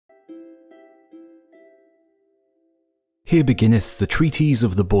Here beginneth the treatise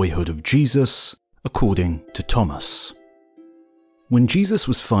of the boyhood of Jesus, according to Thomas. When Jesus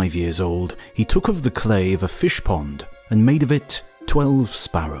was 5 years old, he took of the clay of a fish pond, and made of it 12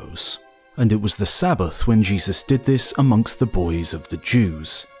 sparrows. And it was the Sabbath when Jesus did this amongst the boys of the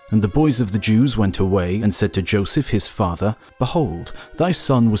Jews. And the boys of the Jews went away, and said to Joseph his father, Behold, thy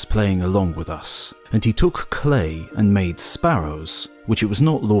son was playing along with us. And he took clay, and made sparrows, which it was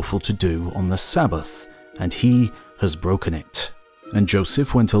not lawful to do on the Sabbath, and he has broken it. And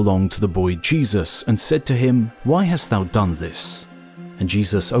Joseph went along to the boy Jesus, and said to him, Why hast thou done this? And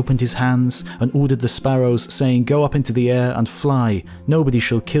Jesus opened his hands, and ordered the sparrows, saying, Go up into the air, and fly, nobody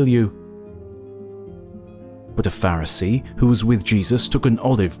shall kill you. But a Pharisee, who was with Jesus, took an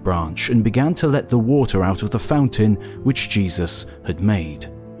olive branch, and began to let the water out of the fountain which Jesus had made.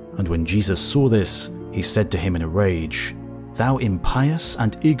 And when Jesus saw this, he said to him in a rage, Thou impious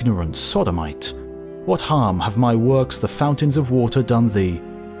and ignorant sodomite, what harm have my works, the fountains of water, done thee?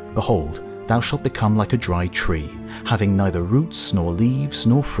 Behold, thou shalt become like a dry tree, having neither roots nor leaves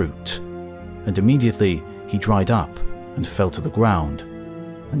nor fruit. And immediately he dried up, and fell to the ground,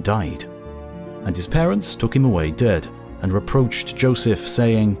 and died. And his parents took him away dead, and reproached Joseph,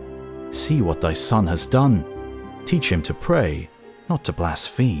 saying, See what thy son has done. Teach him to pray, not to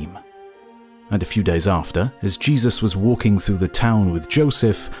blaspheme. And a few days after, as Jesus was walking through the town with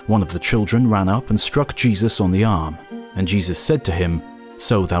Joseph, one of the children ran up and struck Jesus on the arm. And Jesus said to him,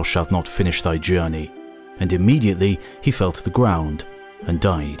 So thou shalt not finish thy journey. And immediately he fell to the ground, and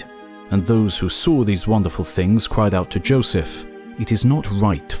died. And those who saw these wonderful things cried out to Joseph, It is not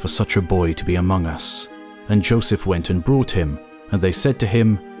right for such a boy to be among us. And Joseph went and brought him, and they said to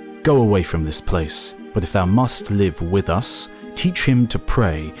him, Go away from this place, but if thou must live with us, teach him to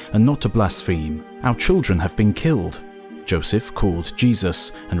pray and not to blaspheme. Our children have been killed. Joseph called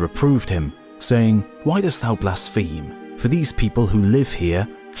Jesus and reproved him, saying, Why dost thou blaspheme? For these people who live here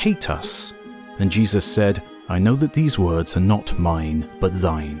hate us. And Jesus said, I know that these words are not mine, but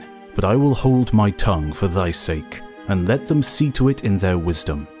thine. But I will hold my tongue for thy sake, and let them see to it in their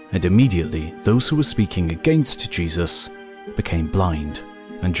wisdom. And immediately those who were speaking against Jesus became blind.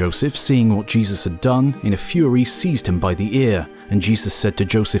 And Joseph, seeing what Jesus had done, in a fury seized him by the ear. And Jesus said to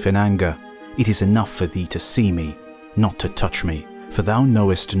Joseph in anger, It is enough for thee to see me, not to touch me, for thou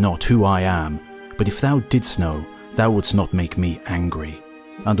knowest not who I am. But if thou didst know, thou wouldst not make me angry.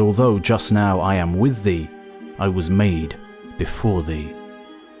 And although just now I am with thee, I was made before thee.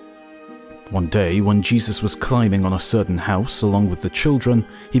 One day, when Jesus was climbing on a certain house along with the children,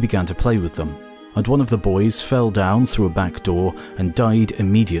 he began to play with them. And one of the boys fell down through a back door and died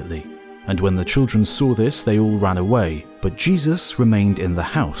immediately. And when the children saw this, they all ran away. But Jesus remained in the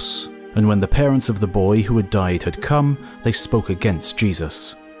house. And when the parents of the boy who had died had come, they spoke against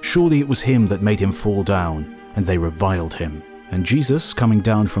Jesus. Surely it was him that made him fall down, and they reviled him. And Jesus, coming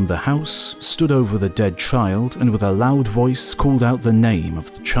down from the house, stood over the dead child, and with a loud voice called out the name of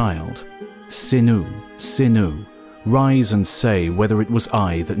the child. Sinu, Sinu, rise and say whether it was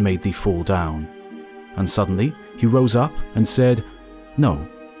I that made thee fall down. And suddenly he rose up and said, No,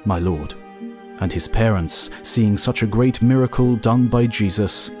 my Lord. And his parents, seeing such a great miracle done by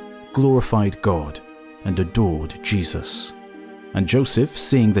Jesus, glorified God and adored Jesus. And Joseph,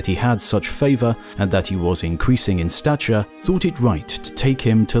 seeing that he had such favor and that he was increasing in stature, thought it right to take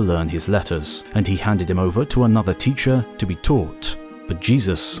him to learn his letters, and he handed him over to another teacher to be taught. But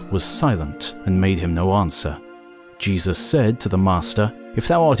Jesus was silent and made him no answer. Jesus said to the master, If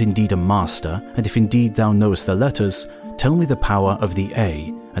thou art indeed a master, and if indeed thou knowest the letters, tell me the power of the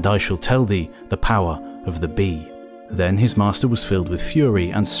A, and I shall tell thee the power of the B. Then his master was filled with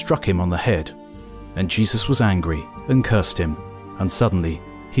fury and struck him on the head. And Jesus was angry and cursed him, and suddenly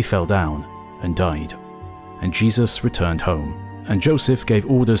he fell down and died. And Jesus returned home, and Joseph gave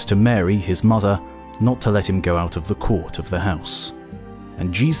orders to Mary, his mother, not to let him go out of the court of the house.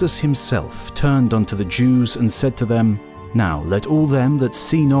 And Jesus himself turned unto the Jews and said to them, Now let all them that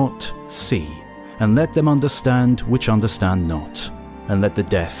see not see, and let them understand which understand not, and let the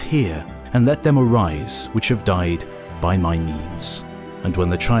deaf hear, and let them arise which have died by my means. And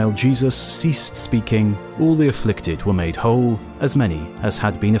when the child Jesus ceased speaking, all the afflicted were made whole, as many as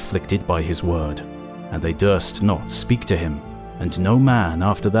had been afflicted by his word. And they durst not speak to him, and no man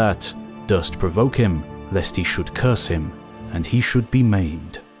after that durst provoke him, lest he should curse him, and he should be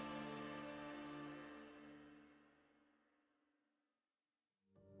maimed.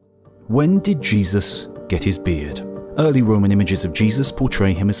 When did Jesus get his beard? Early Roman images of Jesus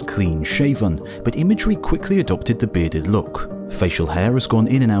portray him as clean-shaven, but imagery quickly adopted the bearded look. Facial hair has gone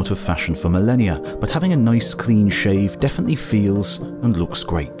in and out of fashion for millennia, but having a nice clean shave definitely feels and looks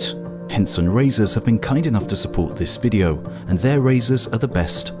great. Henson Razors have been kind enough to support this video, and their razors are the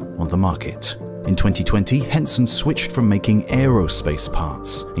best on the market. In 2020, Henson switched from making aerospace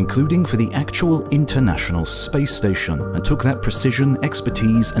parts, including for the actual International Space Station, and took that precision,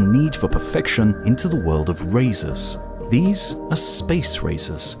 expertise, and need for perfection into the world of razors. These are space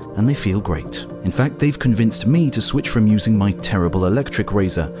razors, and they feel great. In fact, they've convinced me to switch from using my terrible electric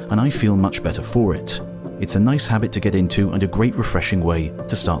razor, and I feel much better for it. It's a nice habit to get into and a great refreshing way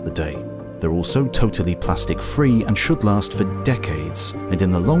to start the day. They're also totally plastic-free and should last for decades, and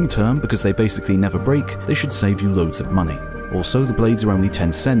in the long term, because they basically never break, they should save you loads of money. Also, the blades are only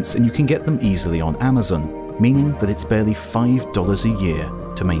 10 cents and you can get them easily on Amazon, meaning that it's barely $5 a year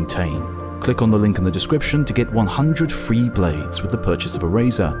to maintain. Click on the link in the description to get 100 free blades with the purchase of a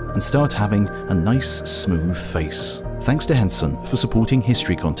razor and start having a nice, smooth face. Thanks to Henson for supporting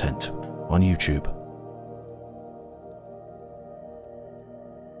history content on YouTube.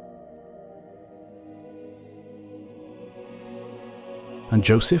 And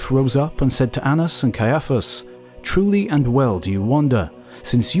Joseph rose up and said to Annas and Caiaphas, "Truly and well do you wonder,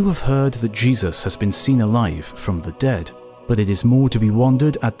 since you have heard that Jesus has been seen alive from the dead. But it is more to be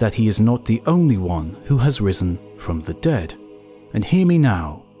wondered at that he is not the only one who has risen from the dead. And hear me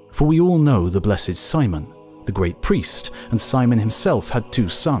now, for we all know the blessed Simon, the great priest, and Simon himself had 2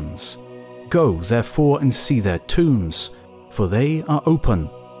 sons. Go, therefore, and see their tombs, for they are open,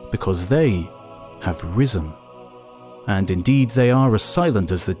 because they have risen. And indeed they are as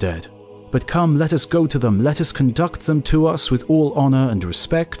silent as the dead. But come, let us go to them, let us conduct them to us with all honor and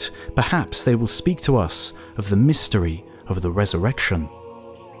respect. Perhaps they will speak to us of the mystery of the resurrection."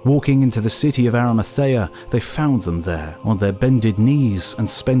 Walking into the city of Arimathea, they found them there, on their bended knees and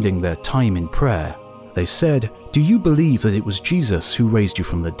spending their time in prayer. They said, "Do you believe that it was Jesus who raised you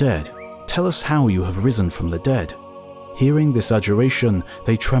from the dead? Tell us how you have risen from the dead." Hearing this adjuration,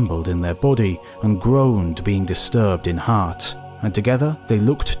 they trembled in their body and groaned, being disturbed in heart. And together they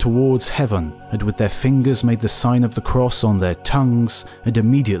looked towards heaven, and with their fingers made the sign of the cross on their tongues, and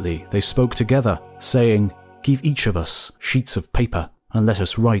immediately they spoke together, saying, "Give each of us sheets of paper, and let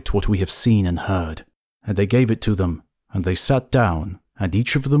us write what we have seen and heard." And they gave it to them, and they sat down, and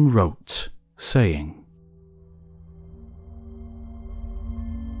each of them wrote, saying,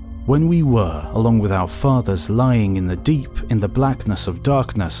 "When we were, along with our fathers, lying in the deep, in the blackness of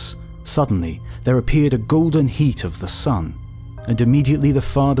darkness, suddenly there appeared a golden heat of the sun. And immediately the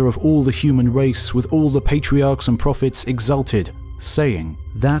Father of all the human race, with all the patriarchs and prophets, exulted, saying,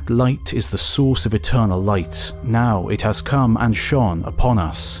 That light is the source of eternal light. Now it has come and shone upon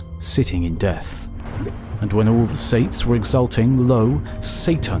us, sitting in death. And when all the saints were exulting, lo,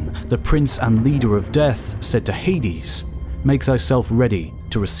 Satan, the prince and leader of death, said to Hades, Make thyself ready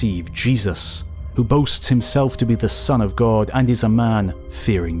to receive Jesus, who boasts himself to be the Son of God and is a man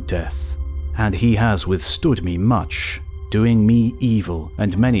fearing death. And he has withstood me much, doing me evil,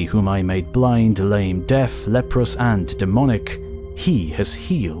 and many whom I made blind, lame, deaf, leprous, and demonic, he has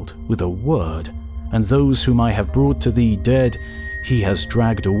healed with a word, and those whom I have brought to thee dead, he has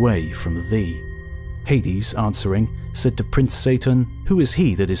dragged away from thee. Hades, answering, said to Prince Satan, Who is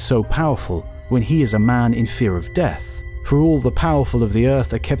he that is so powerful, when he is a man in fear of death? For all the powerful of the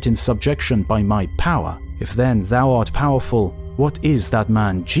earth are kept in subjection by my power. If then thou art powerful, what is that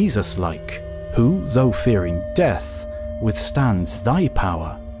man Jesus like, who, though fearing death, withstands thy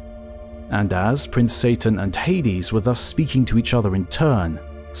power? And as Prince Satan and Hades were thus speaking to each other in turn,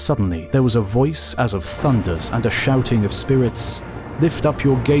 suddenly there was a voice as of thunders and a shouting of spirits, Lift up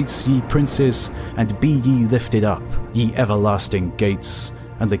your gates, ye princes, and be ye lifted up, ye everlasting gates,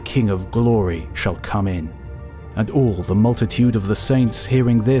 and the King of glory shall come in. And all the multitude of the saints,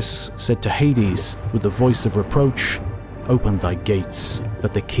 hearing this, said to Hades with the voice of reproach, Open thy gates,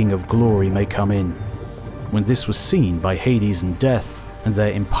 that the King of glory may come in. When this was seen by Hades and Death, and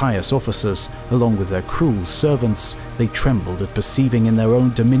their impious officers, along with their cruel servants, they trembled at perceiving in their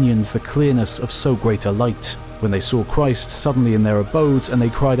own dominions the clearness of so great a light, when they saw Christ suddenly in their abodes, and they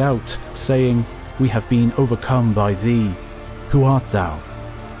cried out, saying, We have been overcome by thee. Who art thou?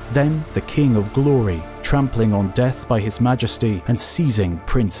 Then the King of glory, trampling on death by his majesty, and seizing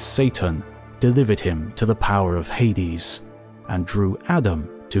Prince Satan, delivered him to the power of Hades, and drew Adam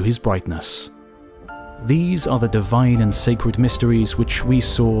to his brightness. These are the divine and sacred mysteries which we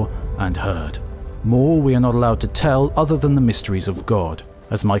saw and heard. More we are not allowed to tell other than the mysteries of God,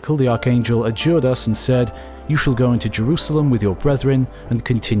 as Michael the archangel adjured us and said, You shall go into Jerusalem with your brethren and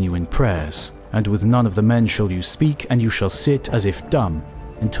continue in prayers, and with none of the men shall you speak, and you shall sit as if dumb,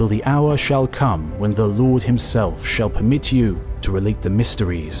 until the hour shall come when the Lord himself shall permit you to relate the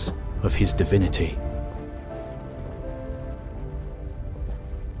mysteries of his divinity.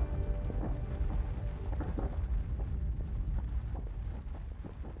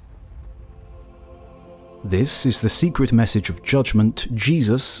 This is the secret message of judgment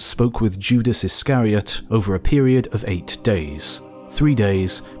Jesus spoke with Judas Iscariot over a period of 8 days, 3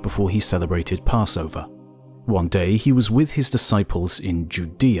 days before he celebrated Passover. One day he was with his disciples in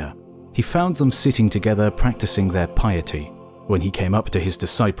Judea. He found them sitting together practicing their piety. When he came up to his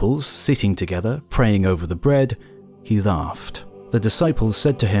disciples, sitting together, praying over the bread, he laughed. The disciples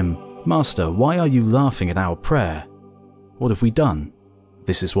said to him, "Master, why are you laughing at our prayer? What have we done?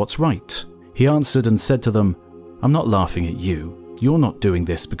 This is what's right." He answered and said to them, "I'm not laughing at you. You're not doing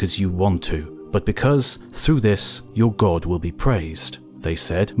this because you want to, but because, through this, your God will be praised." They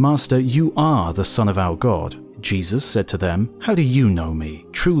said, "Master, you are the Son of our God." Jesus said to them, "How do you know me?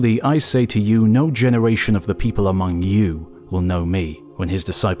 Truly, I say to you, no generation of the people among you will know me." When his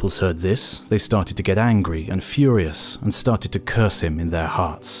disciples heard this, they started to get angry and furious and started to curse him in their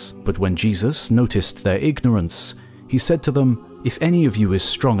hearts. But when Jesus noticed their ignorance, he said to them, "If any of you is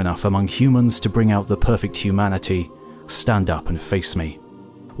strong enough among humans to bring out the perfect humanity, stand up and face me."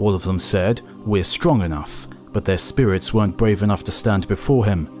 All of them said, "We're strong enough," but their spirits weren't brave enough to stand before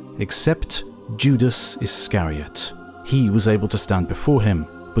him, except Judas Iscariot. He was able to stand before him,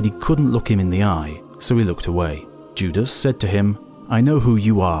 but he couldn't look him in the eye, so he looked away. Judas said to him, "I know who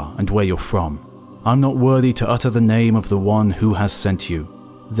you are and where you're from. I'm not worthy to utter the name of the one who has sent you."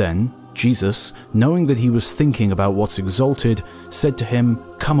 Then Jesus, knowing that he was thinking about what's exalted, said to him,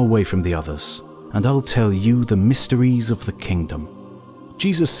 "Come away from the others, and I'll tell you the mysteries of the kingdom."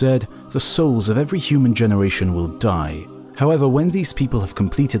 Jesus said, "The souls of every human generation will die. However, when these people have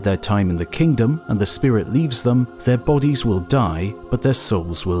completed their time in the kingdom and the Spirit leaves them, their bodies will die, but their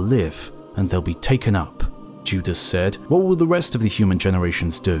souls will live, and they'll be taken up." Judas said, "What will the rest of the human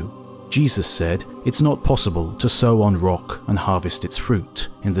generations do?" Jesus said, "It's not possible to sow on rock and harvest its fruit.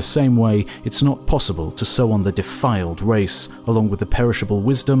 In the same way, it's not possible to sow on the defiled race, along with the perishable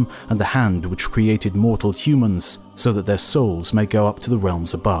wisdom and the hand which created mortal humans, so that their souls may go up to the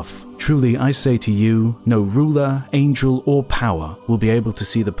realms above. Truly, I say to you, no ruler, angel, or power will be able to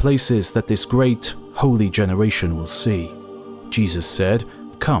see the places that this great, holy generation will see." Jesus said,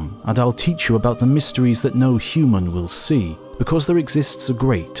 "Come, and I'll teach you about the mysteries that no human will see. Because there exists a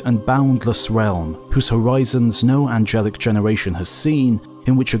great and boundless realm, whose horizons no angelic generation has seen,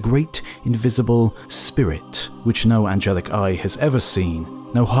 in which a great invisible spirit, which no angelic eye has ever seen,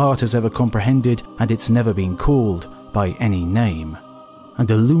 no heart has ever comprehended, and it's never been called by any name." And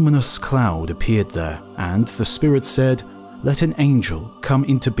a luminous cloud appeared there, and the Spirit said, "Let an angel come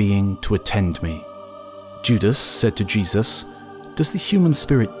into being to attend me." Judas said to Jesus, "Does the human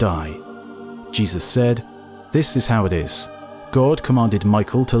spirit die?" Jesus said, "This is how it is. God commanded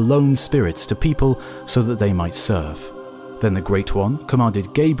Michael to loan spirits to people so that they might serve. Then the Great One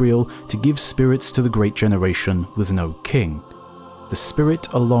commanded Gabriel to give spirits to the great generation with no king. The spirit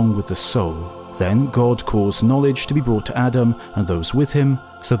along with the soul. Then God caused knowledge to be brought to Adam and those with him,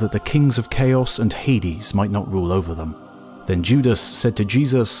 so that the kings of chaos and Hades might not rule over them." Then Judas said to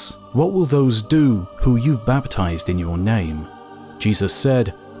Jesus, "What will those do who you've baptized in your name?" Jesus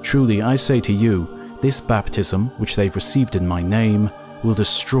said, "Truly I say to you, this baptism, which they've received in my name, will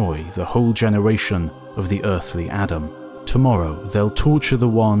destroy the whole generation of the earthly Adam. Tomorrow they'll torture the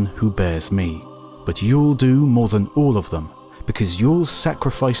one who bears me. But you'll do more than all of them, because you'll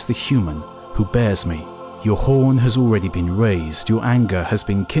sacrifice the human who bears me. Your horn has already been raised, your anger has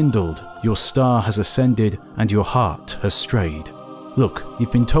been kindled, your star has ascended, and your heart has strayed. Look,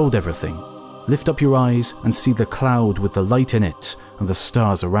 you've been told everything. Lift up your eyes and see the cloud with the light in it and the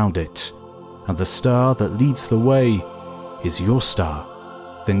stars around it. And the star that leads the way is your star."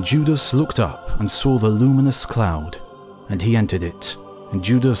 Then Judas looked up and saw the luminous cloud, and he entered it, and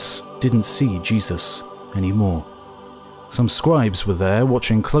Judas didn't see Jesus anymore. Some scribes were there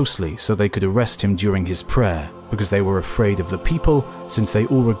watching closely so they could arrest him during his prayer, because they were afraid of the people, since they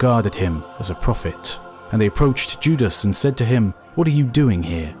all regarded him as a prophet. And they approached Judas and said to him, "What are you doing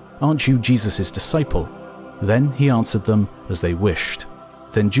here? Aren't you Jesus' disciple?" Then he answered them as they wished.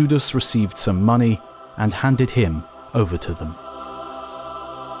 Then Judas received some money and handed him over to them.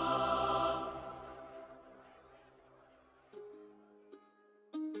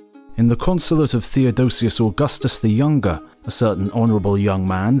 In the consulate of Theodosius Augustus the Younger, a certain honourable young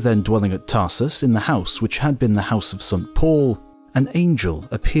man then dwelling at Tarsus in the house which had been the house of St. Paul, an angel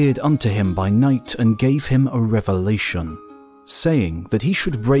appeared unto him by night and gave him a revelation, saying that he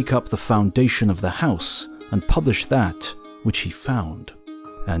should break up the foundation of the house and publish that which he found.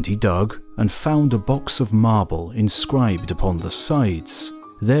 And he dug, and found a box of marble inscribed upon the sides.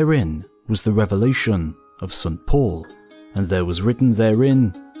 Therein was the revelation of St. Paul, and there was written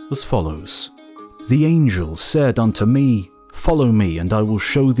therein as follows: "The angel said unto me, Follow me, and I will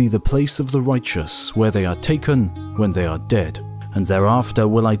show thee the place of the righteous, where they are taken when they are dead. And thereafter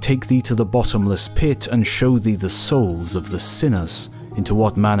will I take thee to the bottomless pit, and show thee the souls of the sinners, into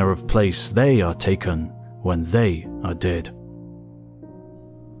what manner of place they are taken when they are dead.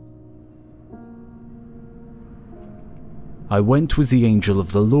 I went with the angel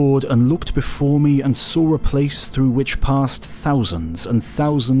of the Lord, and looked before me, and saw a place through which passed thousands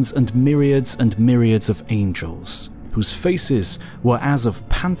and myriads of angels, whose faces were as of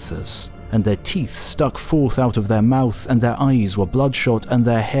panthers, and their teeth stuck forth out of their mouth, and their eyes were bloodshot, and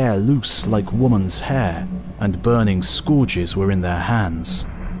their hair loose like woman's hair, and burning scourges were in their hands.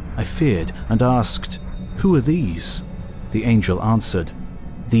 I feared and asked, Who are these? The angel answered,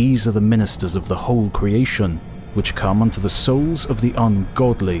 These are the ministers of the whole creation, which come unto the souls of the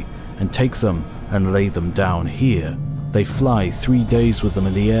ungodly, and take them and lay them down here. They fly 3 days with them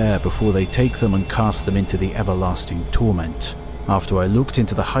in the air before they take them and cast them into the everlasting torment. After I looked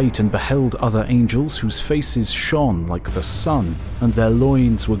into the height and beheld other angels whose faces shone like the sun, and their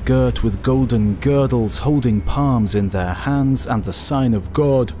loins were girt with golden girdles, holding palms in their hands, and the sign of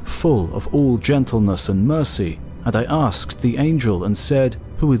God, full of all gentleness and mercy. And I asked the angel and said,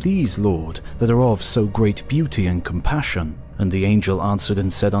 Who are these, Lord, that are of so great beauty and compassion? And the angel answered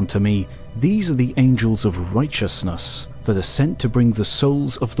and said unto me, These are the angels of righteousness, that are sent to bring the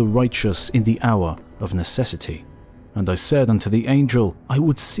souls of the righteous in the hour of necessity. And I said unto the angel, I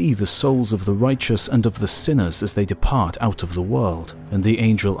would see the souls of the righteous and of the sinners as they depart out of the world. And the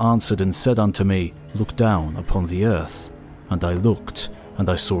angel answered and said unto me, Look down upon the earth. And I looked,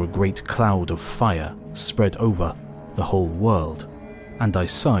 and I saw a great cloud of fire spread over the whole world. And I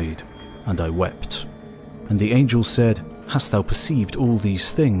sighed, and I wept. And the angel said, Hast thou perceived all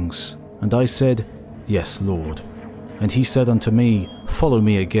these things? And I said, Yes, Lord. And he said unto me, Follow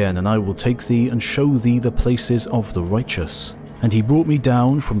me again, and I will take thee and show thee the places of the righteous. And he brought me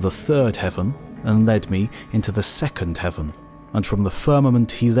down from the third heaven, and led me into the second heaven. And from the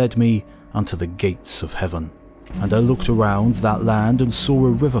firmament he led me unto the gates of heaven. And I looked around that land, and saw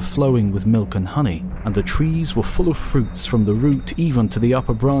a river flowing with milk and honey, and the trees were full of fruits from the root even to the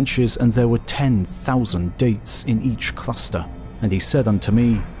upper branches, and there were 10,000 dates in each cluster. And he said unto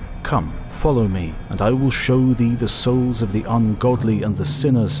me, Come, follow me, and I will show thee the souls of the ungodly and the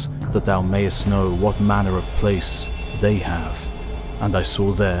sinners, that thou mayest know what manner of place they have. And I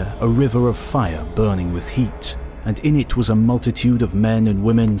saw there a river of fire burning with heat, and in it was a multitude of men and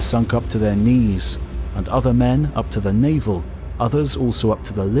women sunk up to their knees, and other men up to the navel, others also up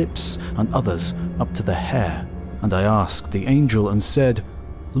to the lips, and others up to the hair. And I asked the angel and said,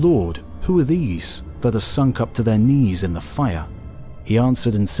 Lord, who are these that are sunk up to their knees in the fire? He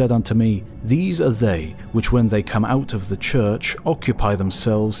answered and said unto me, These are they which when they come out of the church occupy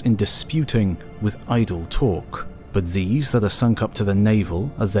themselves in disputing with idle talk. But these that are sunk up to the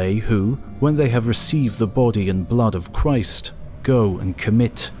navel are they who, when they have received the body and blood of Christ, go and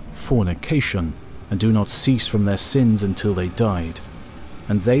commit fornication, and do not cease from their sins until they died.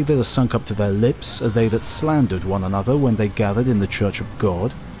 And they that are sunk up to their lips are they that slandered one another when they gathered in the church of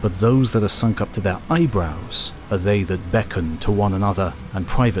God. But those that are sunk up to their eyebrows are they that beckon to one another, and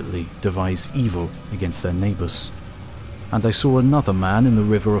privately devise evil against their neighbours. And I saw another man in the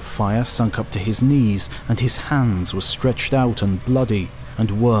river of fire sunk up to his knees, and his hands were stretched out and bloody,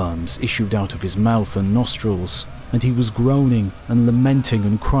 and worms issued out of his mouth and nostrils. And he was groaning and lamenting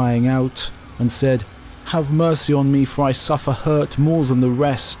and crying out, and said, Have mercy on me, for I suffer hurt more than the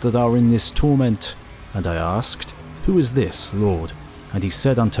rest that are in this torment. And I asked, Who is this, Lord? And he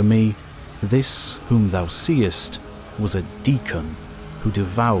said unto me, This whom thou seest was a deacon, who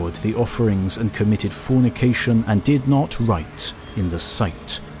devoured the offerings and committed fornication, and did not right in the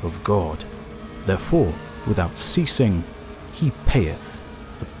sight of God. Therefore, without ceasing, he payeth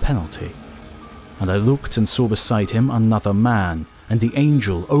the penalty. And I looked and saw beside him another man, and the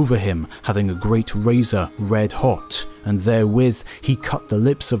angel over him having a great razor red hot, and therewith he cut the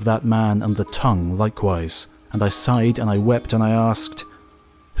lips of that man and the tongue likewise. And I sighed and I wept, and I asked,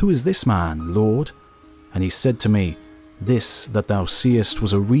 Who is this man, Lord? And he said to me, This that thou seest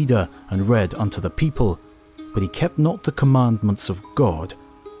was a reader and read unto the people, but he kept not the commandments of God.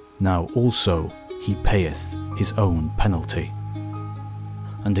 Now also he payeth his own penalty.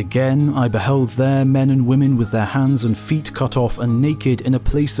 And again I beheld there men and women with their hands and feet cut off and naked in a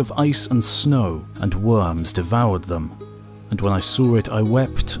place of ice and snow, and worms devoured them. And when I saw it I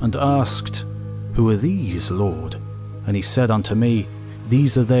wept and asked, Who are these, Lord? And he said unto me,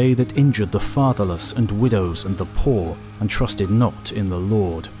 These are they that injured the fatherless and widows and the poor, and trusted not in the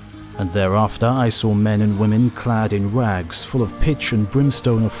Lord. And thereafter I saw men and women clad in rags full of pitch and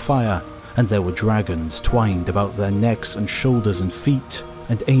brimstone of fire, and there were dragons twined about their necks and shoulders and feet,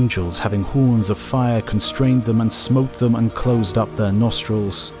 and angels having horns of fire constrained them and smote them and closed up their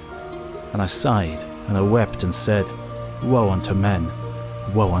nostrils. And I sighed, and I wept and said, Woe unto men,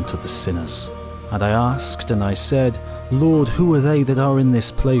 woe unto the sinners. And I asked, and I said, Lord, who are they that are in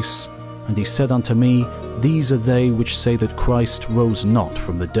this place? And he said unto me, These are they which say that Christ rose not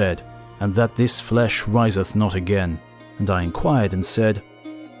from the dead, and that this flesh riseth not again. And I inquired and said,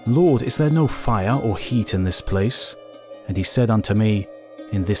 Lord, is there no fire or heat in this place? And he said unto me,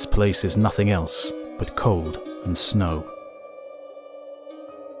 In this place is nothing else but cold and snow.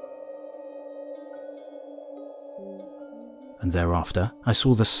 And thereafter I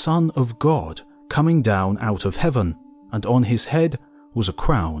saw the Son of God coming down out of heaven, and on his head was a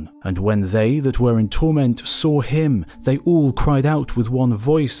crown. And when they that were in torment saw him, they all cried out with one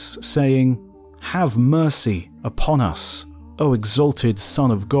voice, saying, Have mercy upon us, O exalted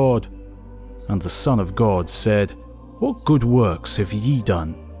Son of God. And the Son of God said, What good works have ye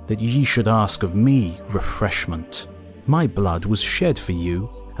done, that ye should ask of me refreshment? My blood was shed for you,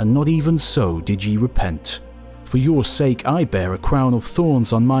 and not even so did ye repent. For your sake I bear a crown of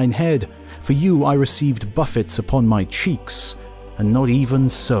thorns on mine head, for you I received buffets upon my cheeks, and not even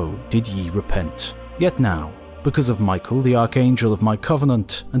so did ye repent. Yet now, because of Michael the archangel of my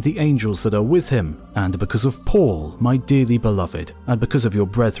covenant, and the angels that are with him, and because of Paul my dearly beloved, and because of your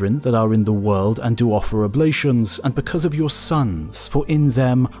brethren that are in the world and do offer oblations, and because of your sons, for in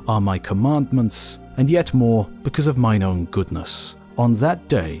them are my commandments, and yet more because of mine own goodness, on that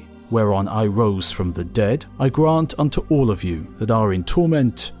day whereon I rose from the dead, I grant unto all of you that are in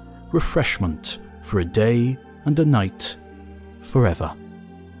torment refreshment for a day and a night forever.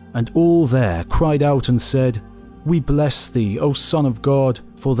 And all there cried out and said, We bless thee, O Son of God,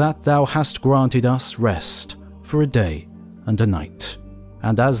 for that thou hast granted us rest for a day and a night.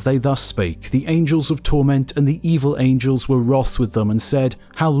 And as they thus spake, the angels of torment and the evil angels were wroth with them, and said,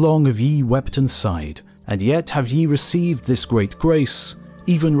 How long have ye wept and sighed? And yet have ye received this great grace,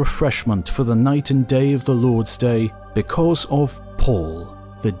 even refreshment for the night and day of the Lord's day, because of Paul,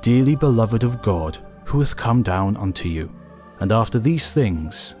 the dearly beloved of God, who hath come down unto you. And after these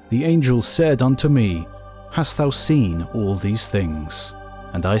things the angel said unto me, Hast thou seen all these things?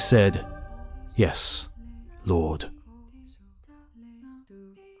 And I said, Yes, Lord.